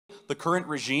the current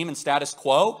regime and status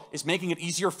quo is making it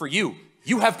easier for you.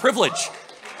 You have privilege.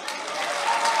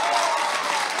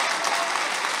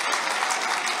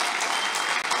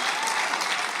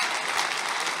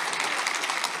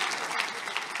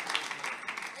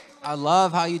 I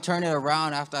love how you turn it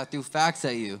around after I threw facts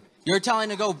at you. You're telling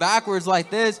to go backwards like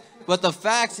this, but the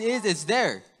facts is it's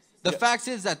there. The facts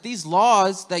is that these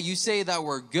laws that you say that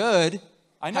were good.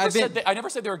 I never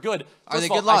said they were good. Are they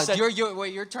good laws?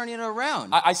 You're turning it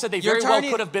around. I said they very well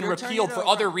could have been repealed for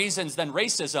other reasons than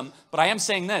racism, but I am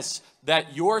saying this,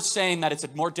 that you're saying that it's a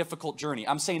more difficult journey.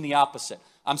 I'm saying the opposite.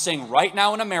 I'm saying right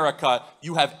now in America,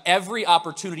 you have every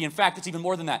opportunity. In fact, it's even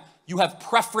more than that. You have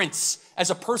preference.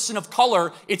 As a person of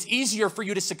color, it's easier for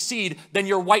you to succeed than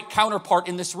your white counterpart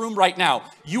in this room right now.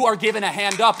 You are given a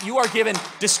hand up. You are given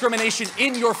discrimination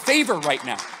in your favor right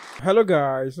now. Hello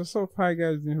guys, what's up? Hi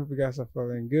guys, I hope you guys are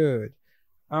feeling good.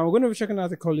 We're going to be checking out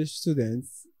the college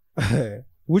students,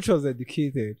 which was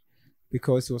educated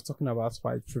because he was talking about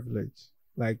white privilege.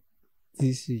 Like,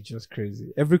 this is just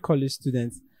crazy. Every college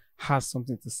student has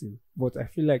something to say, but I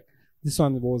feel like this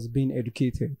one was being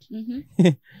educated.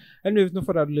 Anyway, with no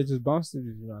further ado, let's just bounce to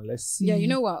it. Let's see. Yeah, you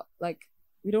know what? Like,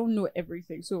 we don't know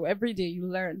everything, so every day you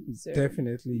learn. So.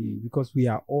 Definitely, because we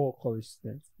are all college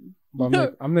students.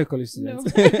 But I'm not a college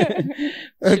student. No.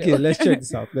 Okay, Sure. let's check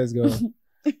this out. Let's go.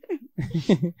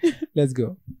 Let's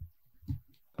go.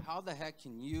 How the heck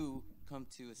can you come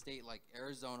to a state like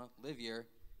Arizona, live here,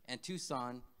 and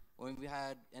Tucson when we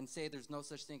had and say there's no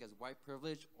such thing as white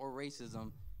privilege or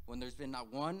racism when there's been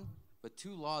not one but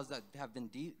two laws that have been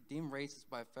deemed racist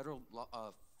by a federal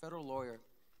lawyer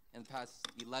in the past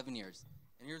 11 years?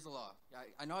 And here's the law.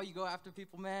 I know you go after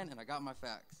people, man, and I got my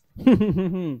facts.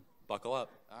 Buckle up.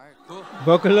 All right, cool.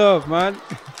 Buckle up, man.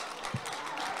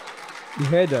 You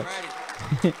head up.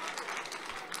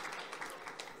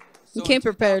 You came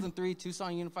prepared. In 2003,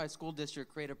 Tucson Unified School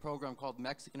District created a program called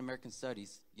Mexican American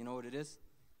Studies. You know what it is?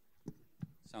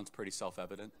 Sounds pretty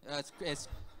self-evident.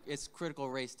 It's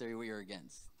critical race theory what you're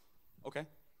against. Okay.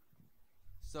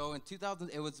 So in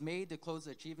 2000, it was made to close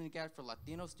the achievement gap for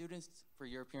Latino students, for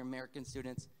European American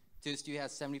students. TUSU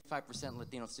has 75%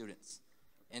 Latino students.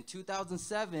 In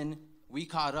 2007, we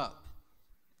caught up.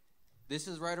 This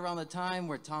is right around the time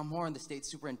where Tom Horn, the state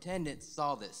superintendent,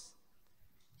 saw this.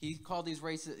 He called these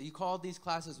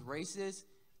classes racist,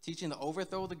 teaching to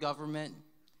overthrow the government.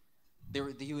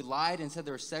 He lied and said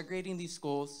they were segregating these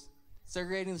schools,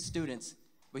 segregating the students.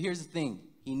 But here's the thing.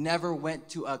 He never went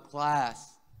to a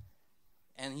class.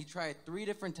 And he tried 3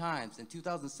 different times, in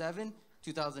 2007,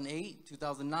 2008,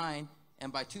 2009,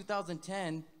 and by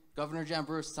 2010, Governor Jan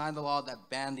Brewer signed the law that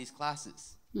banned these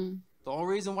classes. The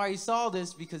only reason why he saw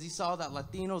this because he saw that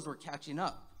Latinos were catching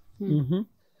up. In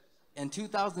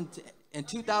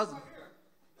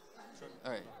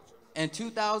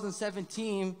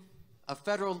 2017, a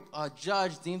federal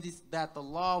judge deemed that the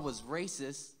law was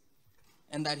racist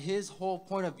and that his whole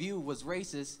point of view was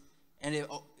racist, and it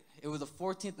was the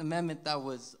 14th Amendment that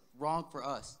was wrong for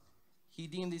us. He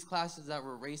deemed these classes that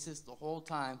were racist the whole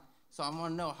time. So I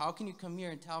want to know, how can you come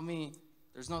here and tell me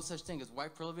there's no such thing as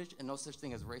white privilege and no such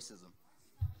thing as racism?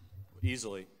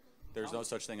 Easily. There's no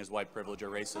such thing as white privilege or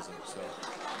racism. So.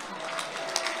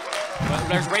 But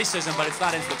there's racism, but it's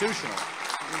not institutional.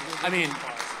 I mean,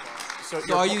 so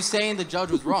are you saying the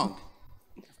judge was wrong?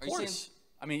 Of course.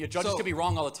 I mean, judges could be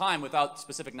wrong all the time without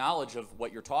specific knowledge of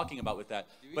what you're talking about with that.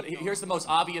 But here's the most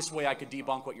obvious way I could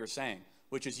debunk what you're saying,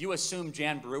 which is you assume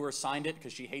Jan Brewer signed it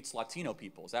because she hates Latino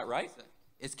people. Is that right?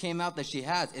 It came out that she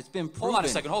has. It's been proven. Hold on a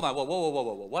second. Hold on.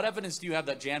 Whoa. What evidence do you have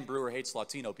that Jan Brewer hates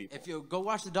Latino people? If you go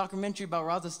watch the documentary about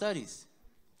Raza Studies.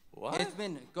 What? It's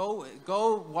been go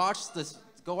watch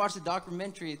the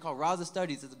documentary called Raza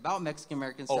Studies. It's about Mexican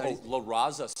American studies. La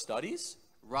Raza Studies?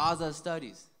 Raza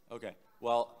Studies. Okay.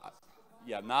 Well,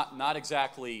 yeah, not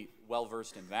exactly well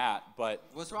versed in that, but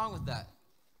what's wrong with that?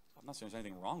 I'm not saying there's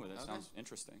anything wrong with it. It sounds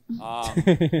interesting.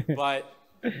 But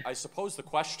I suppose the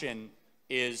question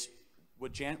is,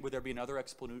 would there be another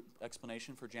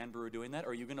explanation for Jan Brewer doing that, or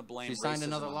are you going to blame? She signed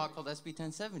another law called SB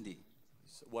 1070.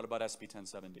 So what about SB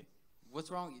 1070?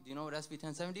 What's wrong? Do you know what SB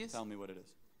 1070 is? Tell me what it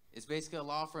is. It's basically a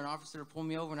law for an officer to pull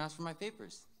me over and ask for my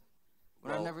papers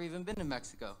when I've never even been to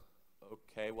Mexico.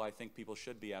 Okay, well, I think people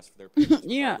should be asked for their papers.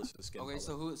 Yeah. Okay,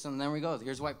 so there we go.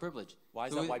 Here's white privilege. Why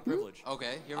is that white privilege?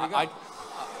 Okay, here we go.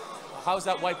 How is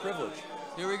that white privilege?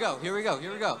 Here we go.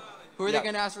 Who are they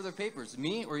going to ask for their papers?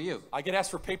 Me or you? I get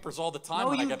asked for papers all the time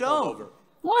when I get pulled over.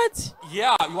 What?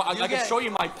 Yeah, I can show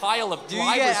you my pile of driver's tickets. Do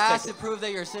you get asked to prove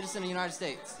that you're a citizen of the United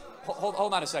States?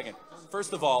 Hold on a second.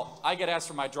 First of all, I get asked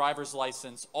for my driver's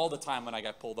license all the time when I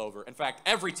get pulled over. In fact,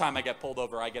 every time I get pulled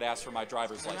over, I get asked for my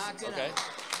driver's license, okay?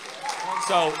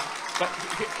 So, but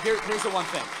here's the one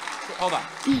thing. Hold on.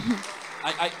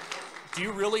 Do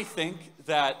you really think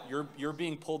that you're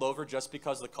being pulled over just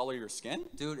because of the color of your skin?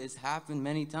 Dude, it's happened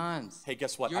many times. Hey,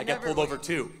 guess what? I get pulled over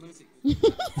too.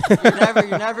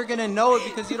 You're never gonna know it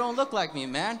because you don't look like me,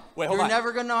 man. Wait, hold on. You're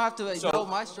never gonna have to know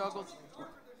my struggles.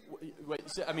 Wait,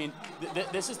 I mean,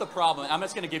 this is the problem. I'm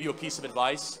just gonna give you a piece of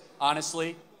advice.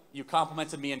 Honestly, you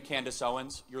complimented me and Candace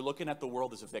Owens. You're looking at the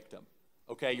world as a victim.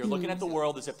 Okay, you're looking at the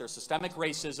world as if there's systemic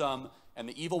racism and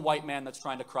the evil white man that's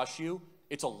trying to crush you.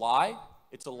 It's a lie.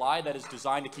 It's a lie that is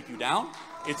designed to keep you down.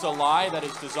 It's a lie that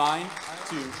is designed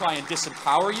to try and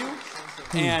disempower you.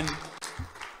 And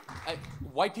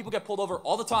white people get pulled over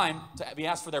all the time to be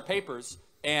asked for their papers.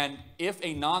 And if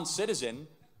a non-citizen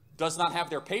does not have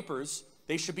their papers,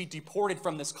 they should be deported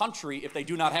from this country if they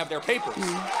do not have their papers.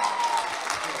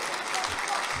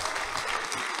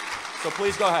 So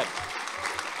please go ahead.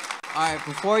 All right,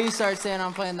 before you start saying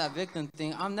I'm playing that victim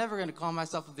thing, I'm never going to call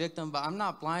myself a victim, but I'm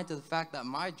not blind to the fact that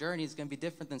my journey is going to be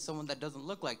different than someone that doesn't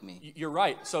look like me. You're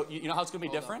right. So you know how it's going to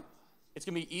be different? It's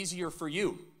going to be easier for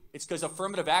you. It's because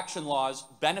affirmative action laws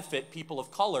benefit people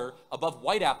of color above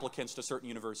white applicants to certain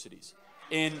universities.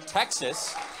 In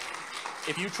Texas,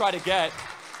 if you try to get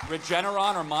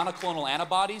Regeneron or monoclonal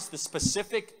antibodies, the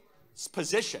specific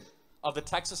position of the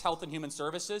Texas Health and Human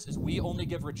Services is we only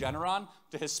give Regeneron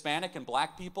to Hispanic and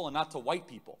black people and not to white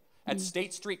people. At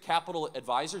State Street Capital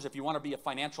Advisors, if you want to be a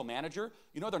financial manager,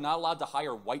 you know they're not allowed to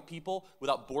hire white people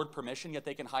without board permission, yet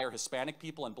they can hire Hispanic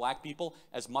people and black people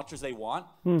as much as they want.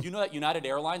 Do you know that United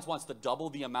Airlines wants to double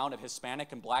the amount of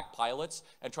Hispanic and black pilots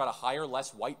and try to hire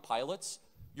less white pilots?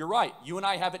 You're right. You and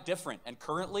I have it different. And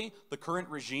currently, the current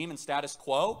regime and status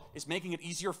quo is making it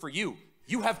easier for you.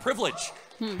 You have privilege.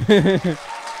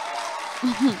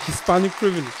 Hispanic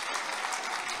privilege.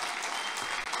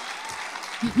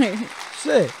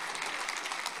 Shit.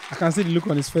 I can see the look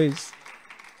on his face.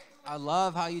 I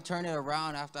love how you turn it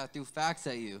around after I threw facts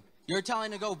at you. You're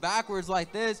telling to go backwards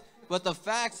like this, but the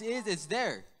facts is it's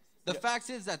there. The facts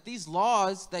is that these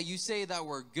laws that you say that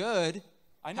were good.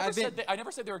 I never said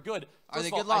they were good. Are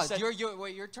they good laws?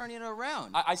 You're turning it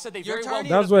around. I said they very well.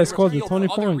 That's why it's called the Tony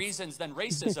for other Point. reasons than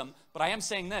racism. But I am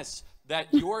saying this, that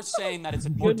you're saying that it's a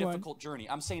more difficult journey.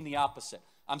 I'm saying the opposite.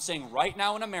 I'm saying right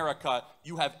now in America,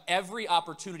 you have every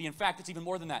opportunity. In fact, it's even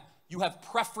more than that. You have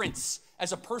preference.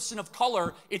 As a person of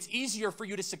color, it's easier for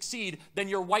you to succeed than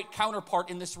your white counterpart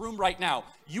in this room right now.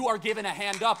 You are given a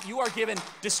hand up. You are given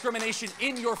discrimination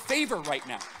in your favor right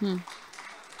now.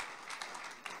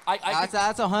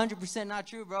 That's 100% not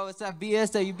true, bro. It's that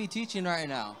BS that you be teaching right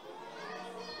now.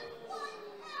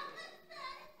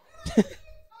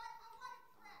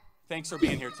 Thanks for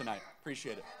being here tonight.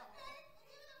 Appreciate it.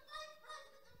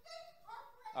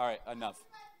 All right, enough.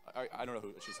 I don't know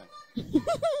who she's saying.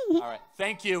 All right,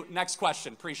 thank you. Next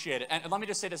question. Appreciate it. And let me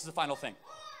just say this is the final thing.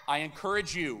 I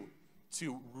encourage you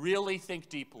to really think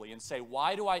deeply and say,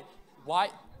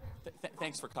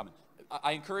 thanks for coming.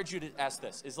 I encourage you to ask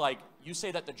this. Is like, you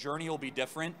say that the journey will be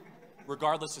different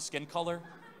regardless of skin color.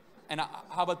 And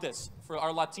how about this? For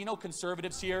our Latino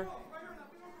conservatives here,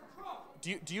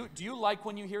 do you like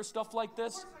when you hear stuff like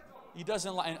this? He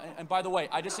doesn't like, and by the way,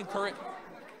 I just encourage,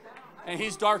 and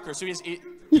he's darker, so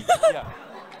yeah.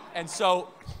 And so,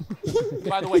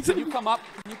 by the way, can you come up?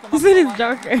 He said he's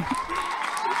darker.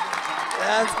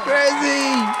 That's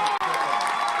crazy.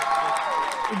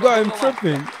 You got him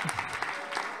tripping.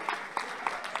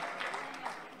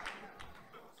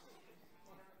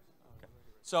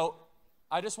 So,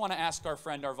 I just want to ask our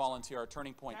friend, our volunteer, our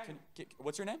turning point.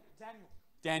 What's your name?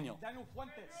 Daniel. Daniel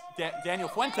Fuentes. Daniel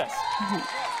Fuentes.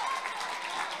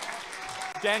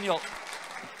 Daniel,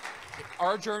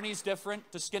 our journey's different.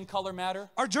 Does skin color matter?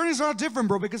 Our journeys are not different,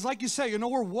 bro, because like you say, you know,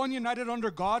 we're one united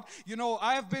under God. You know,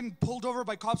 I have been pulled over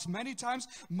by cops many times.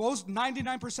 Most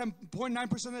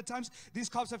 99.9% of the times, these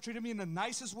cops have treated me in the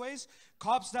nicest ways.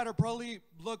 Cops that are probably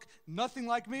look nothing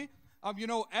like me. You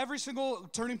know, every single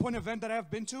turning point event that I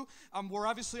have been to, where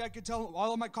obviously I could tell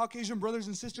all of my Caucasian brothers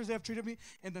and sisters, they have treated me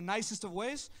in the nicest of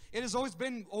ways. It has always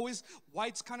been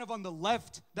whites kind of on the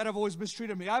left that have always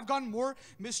mistreated me. I've gotten more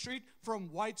mistreat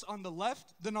from whites on the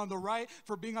left than on the right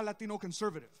for being a Latino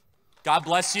conservative. God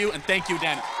bless you, and thank you,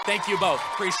 Daniel. Thank you both.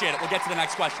 Appreciate it. We'll get to the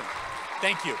next question.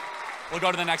 Thank you. We'll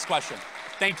go to the next question.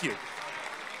 Thank you.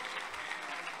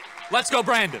 Let's go,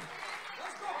 Brandon.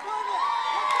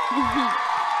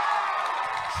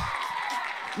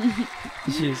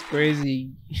 She's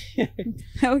crazy.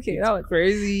 Okay, that was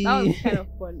crazy. That was kind of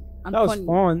fun. That was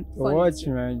fun to watch,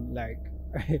 man. Like,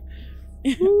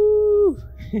 woo.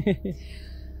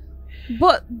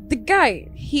 But the guy,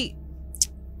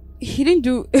 he didn't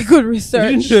do a good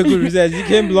research. He didn't do a good research. He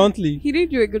came bluntly. He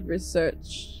didn't do a good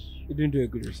research. He didn't do a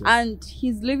good research. And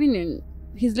he's living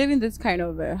this kind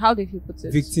of how did he put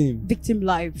it? Victim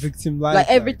life. Victim life. Like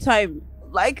every time,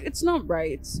 like it's not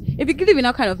right. If you live in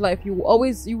that kind of life, you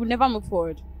will never move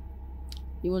forward.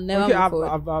 You will never move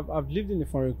forward. I've lived in a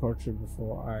foreign country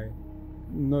before.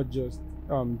 Not just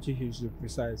GH to be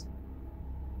precise.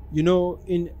 You know,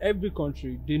 in every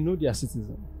country, they know their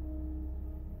citizen.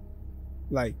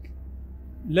 Like,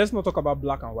 let's not talk about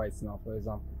black and whites now, for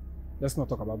example. Let's not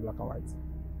talk about black and whites.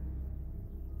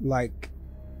 Like,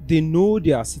 they know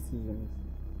their citizens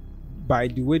by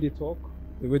the way they talk,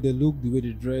 the way they look, the way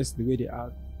they dress, the way they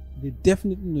act. They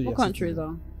definitely know their What countries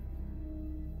citizens.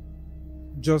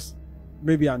 are? Just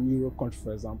maybe an Europe country,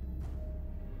 for example.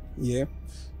 Yeah.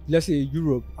 Let's say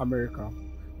Europe, America.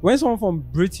 When someone from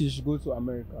British go to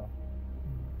America,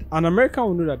 an American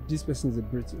will know that this person is a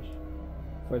British.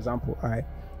 For example,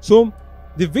 So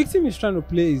the victim is trying to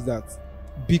play is that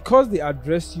because they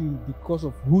address you because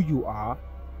of who you are,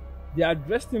 they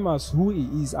addressed him as who he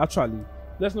is actually.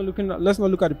 Let's not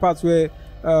look at the parts where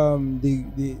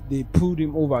they pulled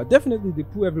him over. Definitely they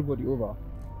pull everybody over.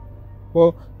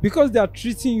 But because they are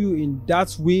treating you in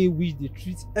that way which they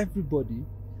treat everybody,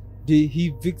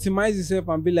 he victimizes himself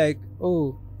and be like,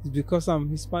 oh, it's because I'm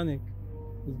Hispanic.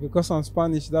 It's because I'm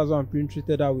Spanish, that's why I'm being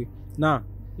treated that way. Nah,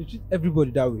 they treat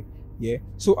everybody that way. Yeah.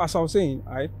 So as I was saying,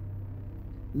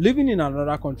 living in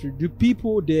another country, the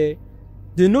people there,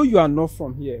 they know you are not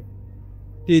from here.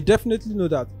 They definitely know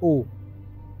that, oh,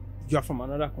 you are from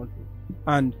another country.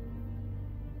 And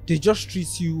they just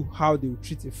treat you how they would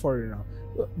treat a foreigner.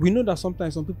 We know that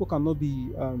sometimes some people cannot be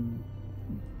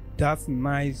that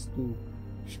nice to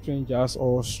strangers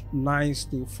or nice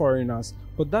to foreigners.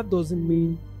 But that doesn't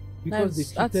mean because they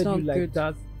treated you like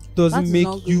that doesn't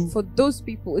make you... For those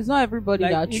people, it's not everybody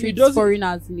like, that treats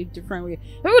foreigners in a different way.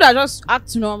 People that just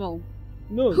act normal.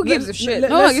 No, who gives a shit?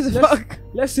 No one gives a fuck.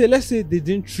 Let's say they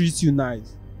didn't treat you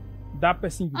nice. That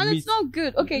person you and meet, it's not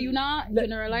good. Okay, you not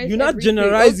generalize. You not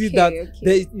generalize it that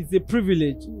it's a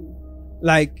privilege.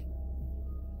 Like,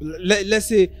 let's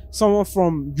say someone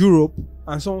from Europe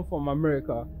and someone from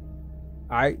America,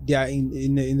 they are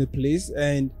in a place,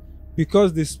 and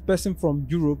because this person from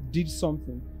Europe did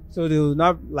something, so they will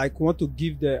not like want to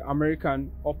give the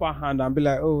American upper hand and be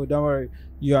like, oh, don't worry,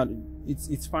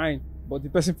 it's fine. But the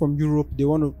person from Europe, they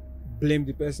want to blame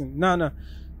the person. No.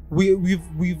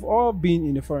 We've all been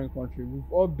in a foreign country. We've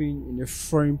all been in a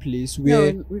foreign place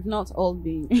where... No, we've not all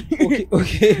been.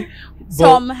 okay.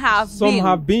 Some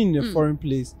have been in a foreign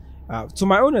place. To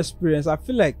my own experience, I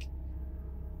feel like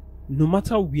no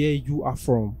matter where you are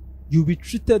from, you'll be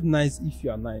treated nice if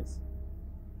you are nice.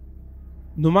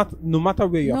 No matter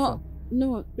where you are from.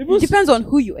 No, it depends on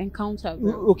who you encounter.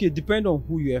 Bro. Okay, depend on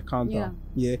who you encounter.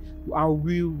 Yeah. And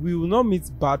we will not meet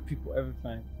bad people every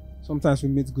time. Sometimes we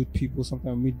meet good people,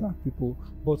 sometimes we meet bad people.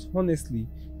 But honestly,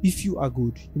 if you are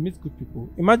good, you meet good people.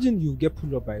 Imagine you get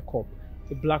pulled up by a cop.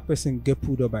 A black person get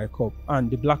pulled up by a cop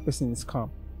and the black person is calm.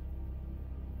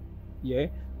 Yeah.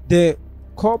 The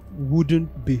cop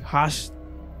wouldn't be harsh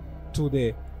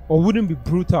or wouldn't be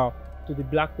brutal to the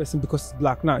black person because it's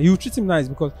black. Now, you treat him nice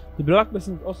because the black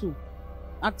person is also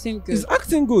acting good. He's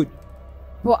acting good.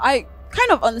 But I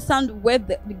kind of understand where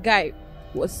the guy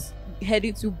was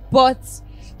heading to, but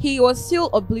he was still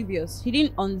oblivious. He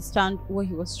didn't understand what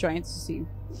he was trying to see.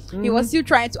 He was still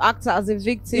trying to act as a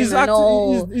victim and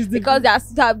all. Because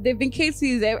there've been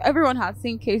cases, everyone has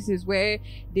seen cases where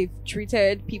they've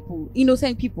treated people,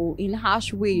 innocent people, in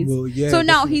harsh ways. Well, yeah, so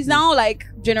now he's now like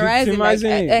generalizing,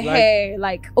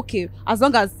 like, okay, as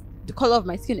long as the color of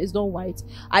my skin is not white,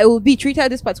 I will be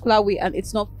treated this particular way and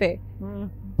it's not fair.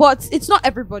 But it's not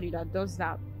everybody that does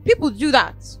that. People do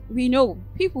that. We know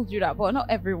people do that, but not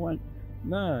everyone.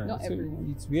 Nah, not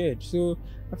everyone. It's weird. So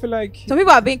I feel like some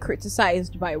people are being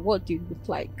criticized by what they look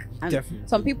like, and definitely.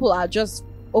 Some people are just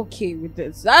okay with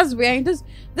this. That's where in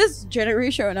this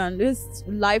generation and this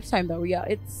lifetime that we are,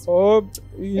 it's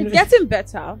getting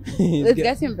better. It's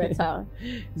getting better.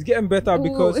 It's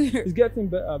getting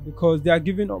better because they are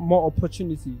giving more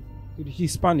opportunities to the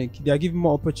Hispanic. They are giving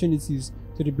more opportunities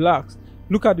to the blacks.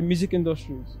 Look at the music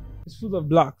industries. It's full of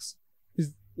blacks. It's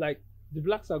like the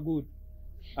blacks are good.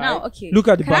 Now, okay. Look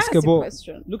at the basketball.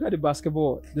 Look at the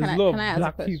basketball. There's a lot of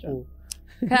black people.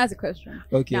 Can I ask a question?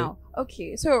 Okay. Now,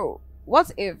 okay. So,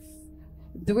 what if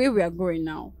the way we are going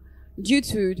now, due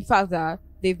to the fact that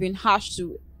they've been harsh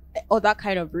to other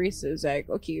kind of races, like,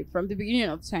 okay, from the beginning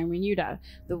of time, we knew that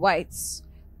the whites,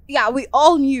 we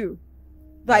all knew,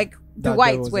 like, the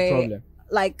whites were,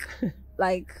 like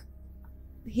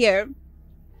here,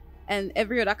 and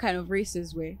every other kind of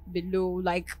races were below,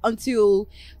 like until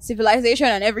civilization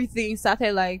and everything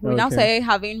started, like we now started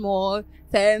having more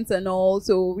tents and all,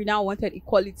 so we now wanted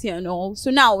equality and all.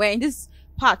 So now we're in this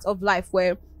part of life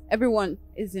where everyone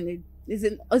is on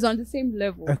the same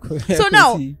level. So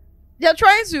now they're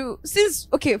trying to, since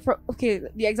the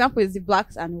example is the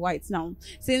blacks and whites. Now,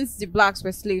 since the blacks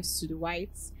were slaves to the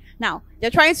whites, now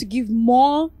they're trying to give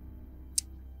more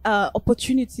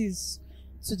opportunities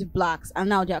to the blacks, and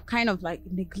now they're kind of like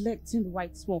neglecting the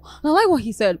whites more. I like what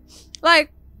he said,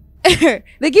 like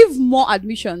they give more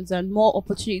admissions and more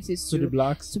opportunities to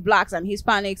blacks and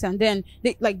Hispanics, and then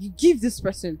they like, you give this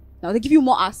person, now they give you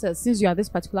more access since you are this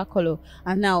particular color,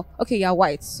 and now you're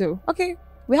white, so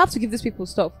we have to give these people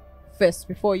stuff first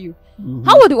before you.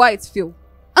 How would the whites feel?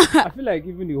 I feel like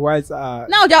even the whites are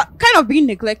now, they're kind of being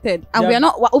neglected, and we're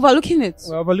overlooking it.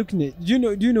 We're overlooking it. Do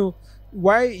you know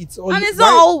why it's all? And it's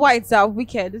not all whites that are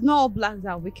wicked. It's not all blacks that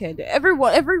are wicked.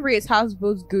 Every race has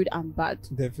both good and bad.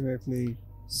 Definitely.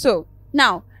 So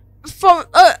now, from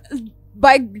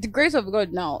by the grace of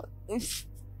God, now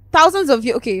thousands of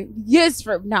years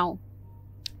from now,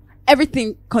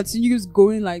 everything continues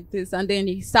going like this, and then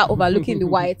they start overlooking the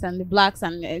whites and the blacks,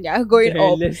 and they're going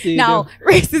up. Now,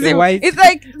 racism, it's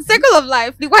like the circle of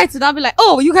life. The whites will now be like,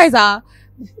 oh, you guys are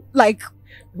like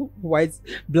whites,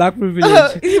 black privilege.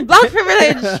 Black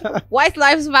privilege. White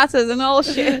lives matters and all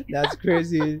shit. That's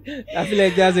crazy. I feel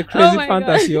like there's a crazy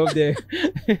fantasy up there.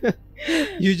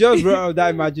 You just brought out that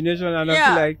imagination, and I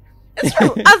feel like it's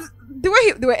true. As the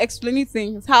way they were explaining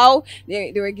things, how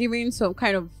they were giving some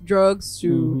kind of drugs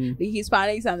to the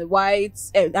Hispanics and the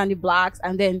whites and the blacks,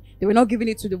 and then they were not giving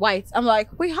it to the whites. I'm like,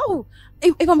 wait, how?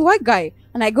 If I'm a white guy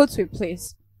and I go to a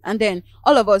place, and then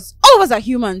all of us are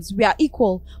humans, we are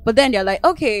equal, but then they're like,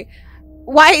 okay,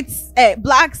 whites,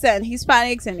 blacks and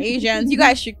Hispanics and Asians, you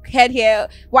guys should head here.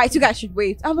 Whites, you guys should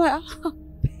wait. I'm like,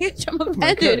 bitch, I'm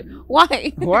offended.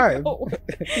 Why?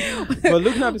 But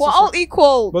looking at we're all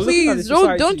equal. Please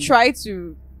don't try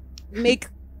to make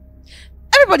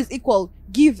everybody's equal.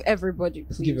 Give everybody,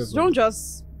 please. Don't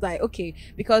just like, okay,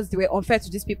 because they were unfair to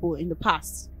these people in the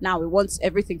past, now we want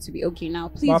everything to be okay. Now,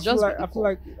 please, I feel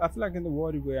like in the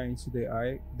world we are in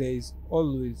today, there is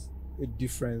always a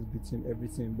difference between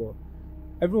everything, but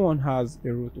everyone has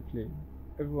a role to play.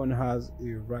 Everyone has a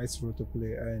right role to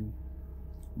play, and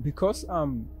because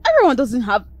everyone doesn't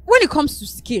have, when it comes to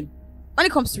skin, when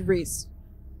it comes to race,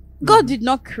 God did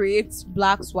not create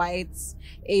blacks, whites,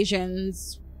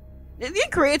 Asians. They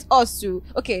didn't create us to,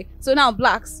 so now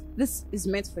blacks, this is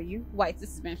meant for you. Whites,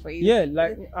 this is meant for you. Yeah,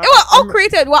 like they were all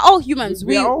created. We're all humans.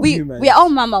 We are all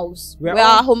mammals. We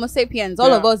are Homo sapiens.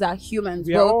 All of us are humans.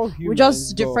 We're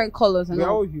just different colors. And we're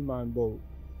all human, but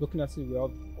looking at it, we're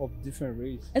all of different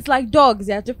race. It's like dogs.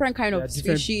 They are different kind of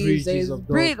species.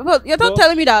 But you're not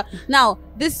telling me that now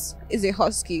this is a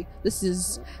husky, this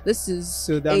is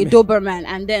a Doberman,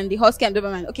 and then the husky and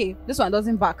Doberman, this one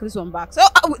doesn't bark, this one barks. So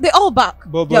they all bark.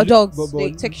 They're dogs.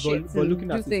 They take shit. But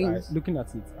looking at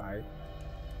it,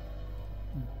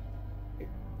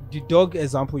 the dog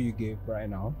example you gave right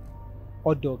now,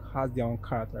 all dog has their own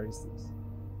characteristics.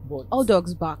 But all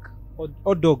dogs bark.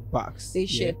 All dog barks. They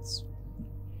shit.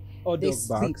 All dog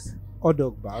barks. All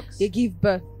dog barks. They give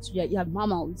birth to your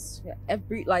mammals.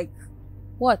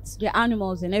 They're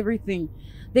animals and everything.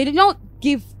 They did not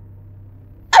give.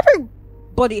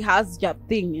 Everybody has their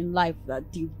thing in life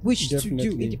that they wish to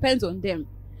do. It depends on them.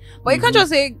 But you can't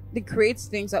just say they create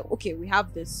things like, we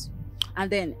have this,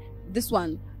 and then this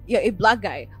one, a black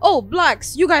guy. Oh,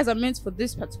 blacks, you guys are meant for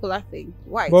this particular thing.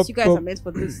 Whites, you guys are meant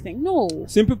for this thing. No.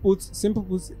 Simple put,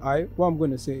 what I'm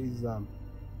going to say is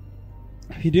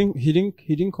he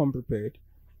didn't come prepared,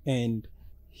 and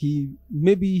he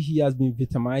has been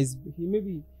victimized.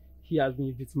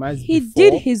 He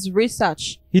did his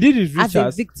research.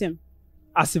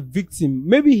 As a victim.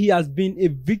 Maybe he has been a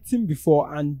victim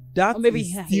before, and that, or maybe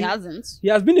he hasn't. He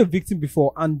has been a victim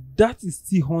before, and that is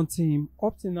still haunting him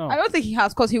up to now. I don't think he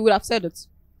has, because he would have said it.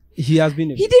 He has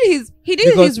been. He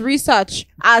did his research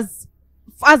as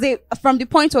from the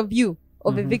point of view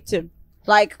of a victim.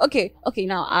 Like,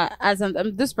 now as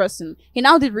this person, he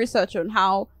now did research on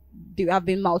how they have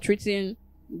been maltreating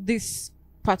this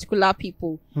particular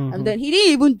people, and then he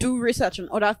didn't even do research on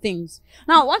other things.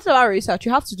 Now, once about research,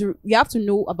 you have to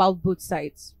know about both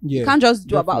sides. You can't just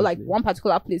do about like one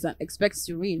particular place and expect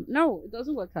to win. No, it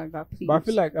doesn't work like that, please. But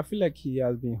I feel like he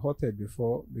has been hurted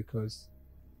before, because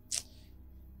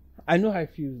I know how it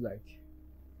feels like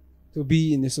to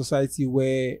be in a society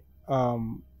where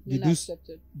you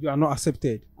are not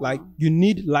accepted. Like, you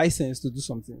need license to do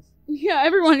something. Yeah,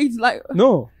 everyone needs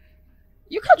no.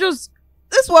 You can't just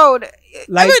this world,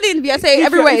 Like, everything we are saying if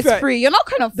everywhere you're- is free. You're not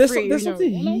kind of there's, free. there's you know.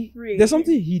 something You're not he free. there's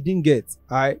something he didn't get.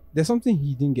 Alright, there's something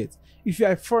he didn't get. If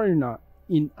you're a foreigner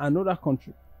in another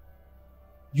country,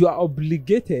 you are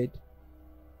obligated,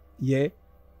 yeah,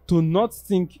 to not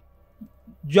think.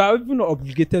 You are even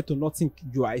obligated to not think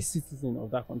you are a citizen of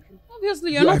that country.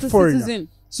 Obviously, you're You are not a a foreigner. citizen.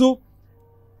 So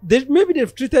maybe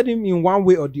they've treated him in one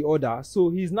way or the other. So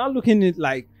he's now looking at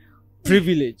like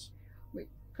privilege. Wait.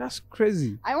 That's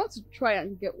crazy. I want to try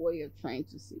and get what you're trying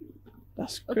to say.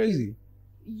 That's Okay. crazy.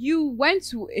 You went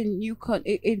to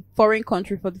a foreign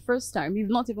country for the first time.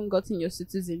 You've not even gotten your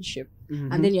citizenship,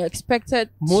 and then you're expected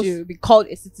to be called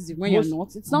a citizen when you're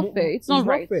not. It's not fair. It's not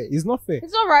right. It's not fair.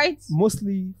 It's not right.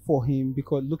 Mostly for him,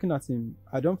 because looking at him,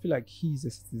 I don't feel like he's a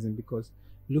citizen, because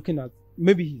looking at,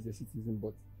 maybe he's a citizen,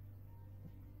 but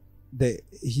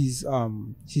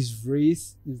his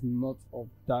race is not of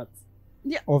that.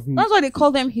 Yeah, of that's why they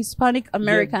call them Hispanic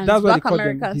Americans, that's why they Black call them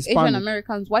Americans, Hispanic. Asian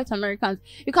Americans, White Americans.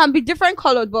 You can be different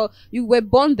colored, but you were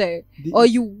born there The- or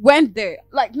you went there.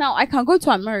 Like now, I can go to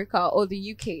America or the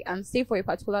UK and stay for a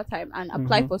particular time and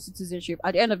apply for citizenship.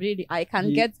 At the end of the day, I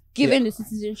can get given the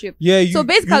citizenship. Yeah, So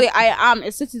basically, I am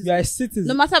a citizen. you're a citizen.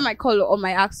 No matter my color or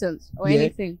my accent or Yeah.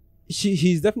 anything.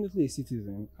 He's definitely a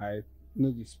citizen. I know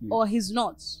this. Or he's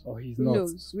not. Or he's Who not.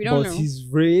 knows? We don't but know. his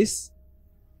race.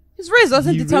 His race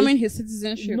doesn't he determine raised- his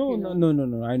citizenship. No, you no, know?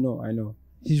 no. I know.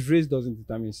 His race doesn't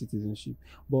determine citizenship,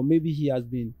 but maybe he has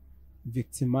been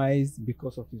victimized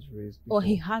because of his race. Or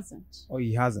he before. hasn't. Or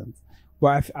he hasn't.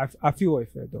 But I feel what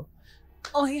he felt though.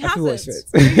 Oh, he I feel what hasn't.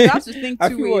 he felt. You have to think I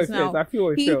two feel what ways he now. felt. I feel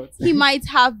what he felt. He might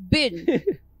have been.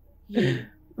 He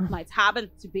might happen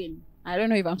to been. I don't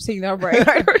know if I'm saying that right.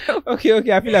 I don't know.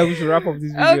 Okay. I feel like we should wrap up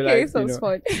this video. Okay, like, so it's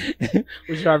fun.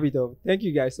 we should wrap it up. Thank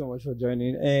you guys so much for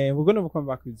joining, and we're gonna come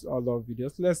back with other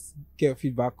videos. Let's get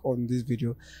feedback on this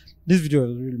video. This video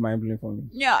is really mind-blowing for me.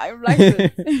 Yeah, I like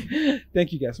it.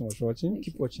 Thank you guys so much for watching.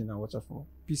 Keep watching and watch out for more.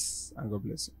 Peace and God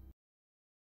bless you.